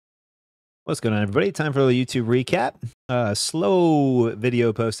What's going on, everybody? Time for a little YouTube recap. Slow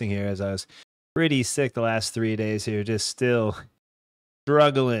video posting here as I was pretty sick the last 3 days here, just still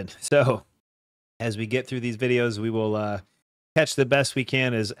struggling. So as we get through these videos, we will catch the best we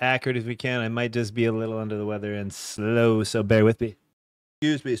can, as accurate as we can. I might just be a little under the weather and slow, so bear with me.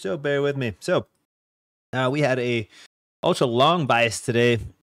 Excuse me, so bear with me. So we had a ultra long bias today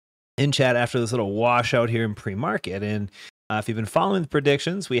in chat after this little washout here in pre-market. And if you've been following the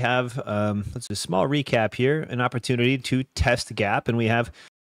predictions, we have, let's do a small recap here, an opportunity to test gap, and we have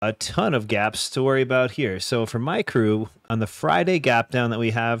a ton of gaps to worry about here. So for my crew, on the Friday gap down that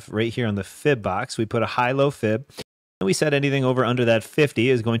we have right here on the fib box, we put a high-low fib, and we said anything over under that 50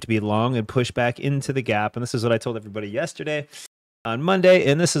 is going to be long and push back into the gap. And this is what I told everybody yesterday on Monday,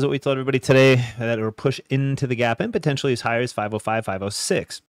 and this is what we told everybody today, that it will push into the gap and potentially as high as 505,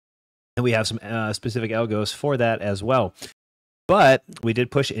 506. And we have some specific algos for that as well. But we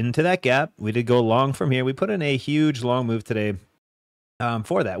did push into that gap. We did go long from here. We put in a huge long move today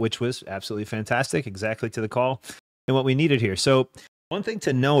for that, which was absolutely fantastic, exactly to the call and what we needed here. So one thing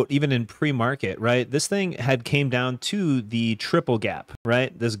to note, even in pre-market, right, this thing had came down to the triple gap,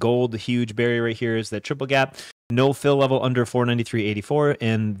 right? This gold, the huge barrier right here is that triple gap. No fill level under 493.84,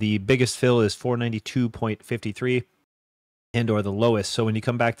 and the biggest fill is 492.53 and or the lowest. So when you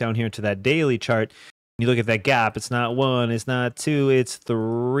come back down here to that daily chart, you look at that gap, it's not one, it's not two, it's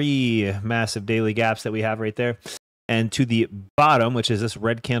three massive daily gaps that we have right there. And to the bottom, which is this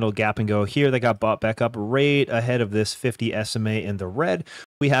red candle gap and go here, that got bought back up right ahead of this 50 SMA in the red.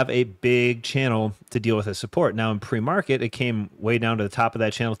 We have a big channel to deal with as support. Now in pre-market, it came way down to the top of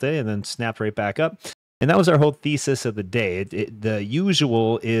that channel today and then snapped right back up. And that was our whole thesis of the day. The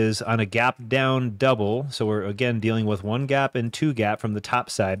usual is on a gap down double. So we're again dealing with one gap and two gap from the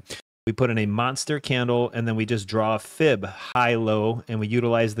top side. We put in a monster candle, and then we just draw a fib high-low, and we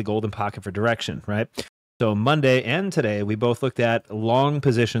utilize the golden pocket for direction, right? So Monday and today, we both looked at long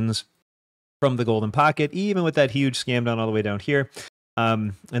positions from the golden pocket, even with that huge scam down all the way down here.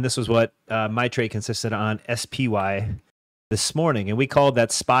 And this was what my trade consisted on SPY this morning. And we called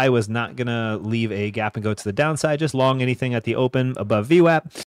that SPY was not going to leave a gap and go to the downside, just long anything at the open above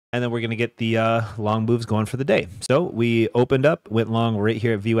VWAP. And then we're going to get the long moves going for the day. So we opened up, went long right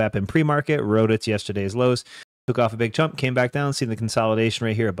here at VWAP in pre-market, rode its yesterday's lows, took off a big chunk, came back down, seen the consolidation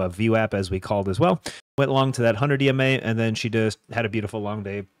right here above VWAP as we called as well. Went long to that 100 EMA, and then she just had a beautiful long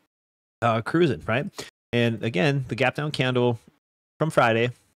day cruising, right? And again, the gap down candle from Friday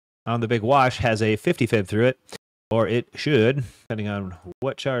on the big wash has a 50 fib through it, or it should, depending on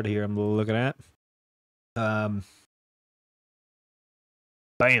what chart here I'm looking at.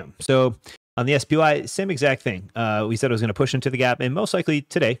 Bam. So on the SPY, same exact thing. We said it was going to push into the gap, and most likely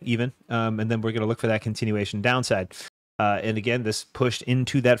today even, and then we're going to look for that continuation downside. And again, this pushed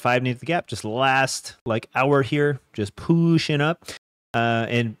into that 5 near the gap, just last like hour here, just pushing up.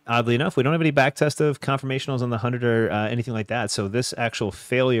 And oddly enough, we don't have any back test of confirmationals on the 100 or anything like that. So this actual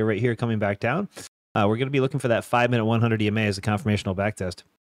failure right here coming back down, we're going to be looking for that 5-minute 100 EMA as a confirmational back test.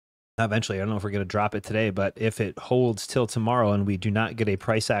 Eventually, I don't know if we're going to drop it today, but if it holds till tomorrow and we do not get a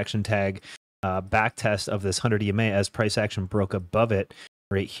price action tag back test of this 100 EMA as price action broke above it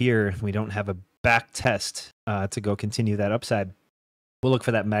right here, we don't have a back test to go continue that upside. We'll look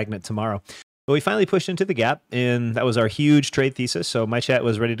for that magnet tomorrow. But we finally pushed into the gap, and that was our huge trade thesis. So my chat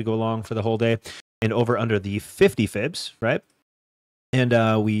was ready to go long for the whole day and over under the 50 fibs, right?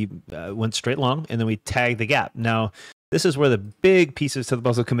 And we went straight long, and then we tagged the gap. Now, this is where the big pieces to the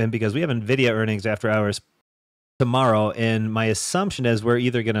puzzle come in, because we have NVIDIA earnings after hours tomorrow, and my assumption is we're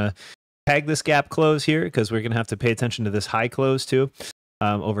either going to tag this gap close here, because we're going to have to pay attention to this high close too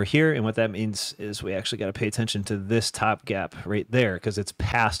over here, and what that means is we actually got to pay attention to this top gap right there, because it's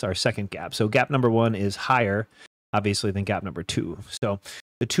past our second gap. So gap number 1 is higher, obviously, than gap number 2. So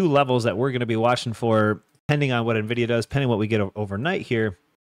the two levels that we're going to be watching for, depending on what NVIDIA does, depending on what we get overnight here,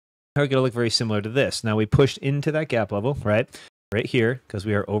 are going to look very similar to this. Now we pushed into that gap level, right here, because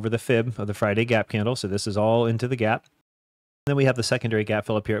we are over the fib of the Friday gap candle. So this is all into the gap. Then we have the secondary gap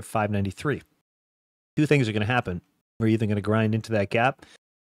fill up here at 593. Two things are going to happen. We're either going to grind into that gap,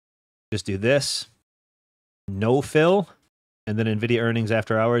 just do this, no fill, and then NVIDIA earnings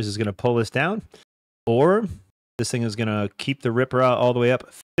after hours is going to pull us down, or this thing is going to keep the ripper out all the way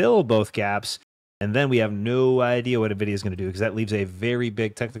up, fill both gaps, and then we have no idea what NVIDIA is going to do, because that leaves a very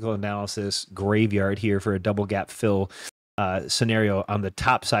big technical analysis graveyard here for a double gap fill scenario on the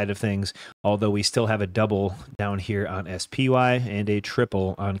top side of things, although we still have a double down here on SPY and a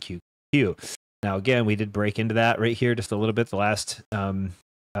triple on QQ. Now, again, we did break into that right here just a little bit the last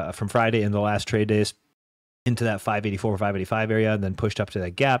from Friday in the last trade days into that 584, 585 area, and then pushed up to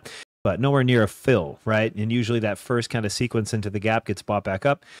that gap. but nowhere near a fill, right? And usually that first kind of sequence into the gap gets bought back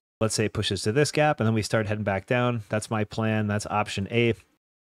up. Let's say it pushes to this gap, and then we start heading back down. That's my plan. That's option A.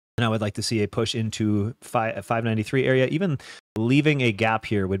 And I would like to see a push into 593 area. Even leaving a gap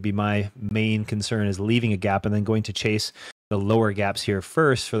here would be my main concern, is leaving a gap and then going to chase the lower gaps here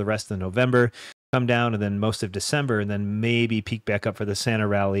first for the rest of November, come down, and then most of December, and then maybe peak back up for the Santa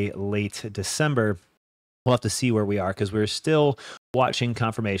rally late December. We'll have to see where we are, because we're still watching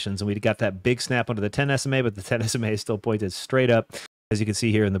confirmations, and we got that big snap under the 10 SMA, but the 10 SMA is still pointed straight up, as you can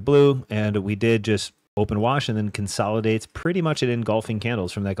see here in the blue. And we did just open wash and then consolidate pretty much at engulfing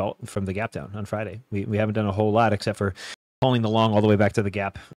candles from the gap down on Friday. We haven't done a whole lot except for pulling the long all the way back to the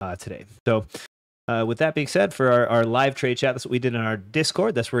gap today. So with that being said, for our live trade chat, that's what we did in our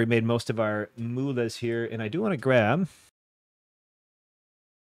Discord. That's where we made most of our moolas here. And I do want to grab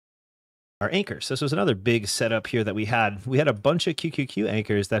our anchors. This was another big setup here that we had. We had a bunch of QQQ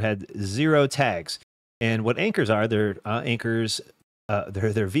anchors that had 0 tags. And what anchors are, they're anchors,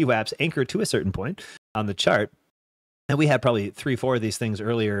 they're VWAPs anchored to a certain point on the chart. And we had probably 3-4 of these things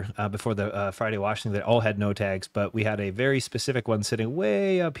earlier before the Friday washing that all had no tags, but we had a very specific one sitting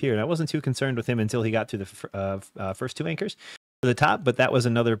way up here. And I wasn't too concerned with him until he got to the first 2 anchors to the top, but that was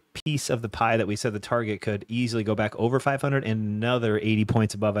another piece of the pie that we said the target could easily go back over 500 and another 80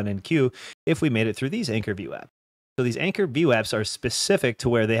 points above on NQ if we made it through these anchor VWAPs. So these anchor VWAPs are specific to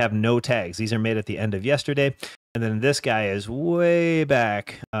where they have no tags. These are made at the end of yesterday. And then this guy is way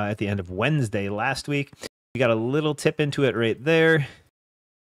back at the end of Wednesday last week. We got a little tip into it right there. And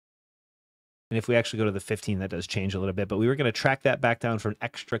if we actually go to the 15, that does change a little bit. But we were going to track that back down for an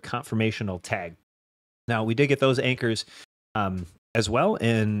extra confirmational tag. Now, we did get those anchors as well,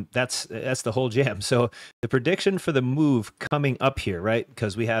 and that's the whole jam. So the prediction for the move coming up here, right?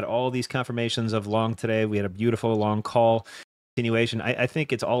 Because we had all these confirmations of long today. We had a beautiful long call continuation. I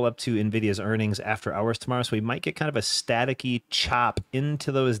think it's all up to NVIDIA's earnings after hours tomorrow. So we might get kind of a staticky chop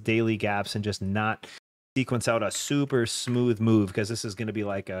into those daily gaps and just not sequence out a super smooth move, because this is going to be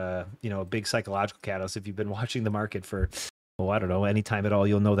like a big psychological catalyst. If you've been watching the market for, I don't know, any time at all,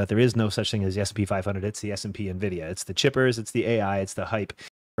 you'll know that there is no such thing as the S&P 500. It's the S&P NVIDIA. It's the chippers. It's the AI. It's the hype,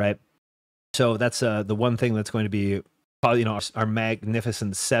 right? So that's the one thing that's going to be, our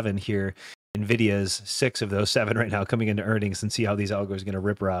magnificent 7 here. NVIDIA's 6 of those 7 right now coming into earnings, and see how these algos are going to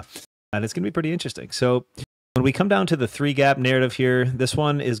rip raw. And it's going to be pretty interesting. So when we come down to the 3 gap narrative here, this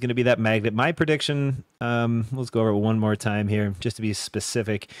one is going to be that magnet. My prediction, let's go over it one more time here, just to be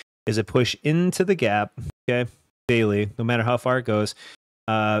specific, is a push into the gap, okay, daily, no matter how far it goes.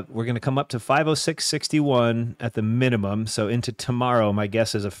 We're going to come up to 506.61 at the minimum. So into tomorrow, my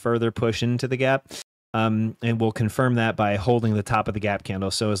guess is a further push into the gap. And we'll confirm that by holding the top of the gap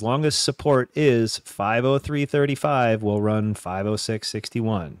candle. So as long as support is 503.35, we'll run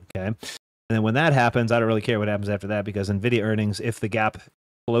 506.61, okay? And then when that happens, I don't really care what happens after that, because NVIDIA earnings, if the gap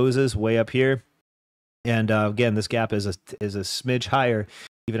closes way up here, and again, this gap is a smidge higher,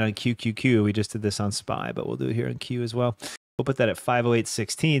 even on QQQ. We just did this on SPY, but we'll do it here on Q as well. We'll put that at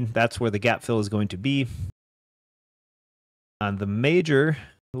 508.16. That's where the gap fill is going to be. On the major,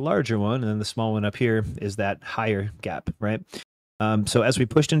 larger one, and then the small one up here is that higher gap, right? So as we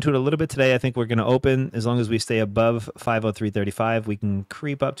pushed into it a little bit today, I think we're going to open, as long as we stay above 503.35, we can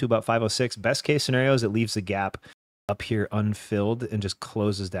creep up to about 506. Best case scenario is it leaves the gap up here unfilled and just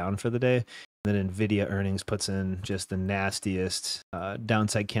closes down for the day. And then NVIDIA earnings puts in just the nastiest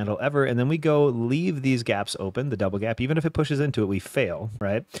downside candle ever. And then we go leave these gaps open, the double gap. Even if it pushes into it, we fail,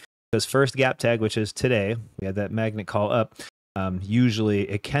 right? Because first gap tag, which is today, we had that magnet call up. Usually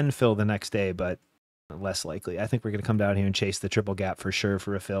it can fill the next day, but less likely. I think we're going to come down here and chase the triple gap for sure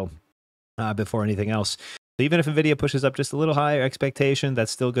for a fill before anything else. So even if NVIDIA pushes up just a little higher expectation,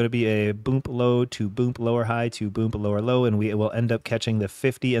 that's still going to be a boom low to boom lower high to boom lower low, and we will end up catching the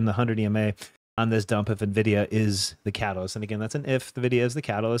 50 and the 100 EMA on this dump if NVIDIA is the catalyst. And again, that's an if NVIDIA is the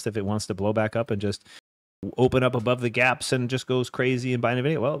catalyst. If it wants to blow back up and just open up above the gaps and just goes crazy and buy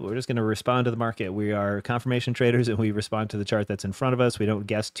NVIDIA, well, we're just going to respond to the market. We are confirmation traders, and we respond to the chart that's in front of us. We don't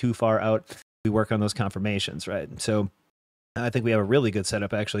guess too far out. We work on those confirmations, right? So I think we have a really good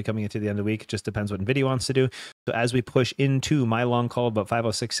setup actually coming into the end of the week. It just depends what NVIDIA wants to do. So as we push into my long call about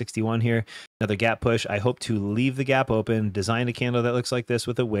 506.61 here, another gap push, I hope to leave the gap open, design a candle that looks like this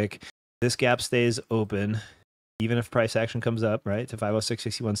with a wick. This gap stays open, even if price action comes up, right, to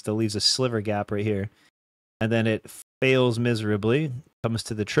 506.61, still leaves a sliver gap right here. And then it fails miserably, comes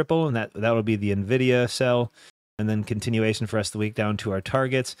to the triple, and that'll be the NVIDIA sell, and then continuation for us the week down to our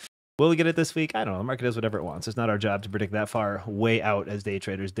targets. Will we get it this week? I don't know. The market does whatever it wants. It's not our job to predict that far way out as day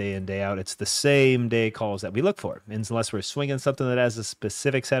traders, day in, day out. It's the same day calls that we look for. And unless we're swinging something that has a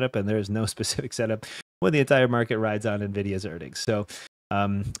specific setup, and there's no specific setup when the entire market rides on NVIDIA's earnings. So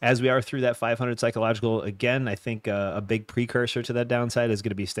as we are through that 500 psychological, again, I think a big precursor to that downside is going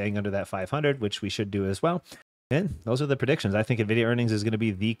to be staying under that 500, which we should do as well. And those are the predictions. I think NVIDIA earnings is going to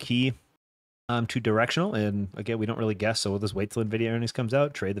be the key to directional. And again, we don't really guess, so we'll just wait till NVIDIA earnings comes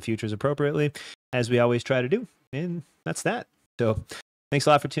out, trade the futures appropriately, as we always try to do. And that's that. So thanks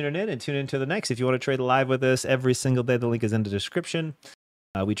a lot for tuning in, and tune in to the next. If you want to trade live with us every single day, the link is in the description.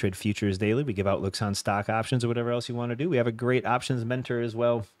 We trade futures daily. We give outlooks on stock options or whatever else you want to do. We have a great options mentor as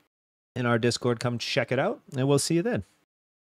well in our Discord. Come check it out, and we'll see you then.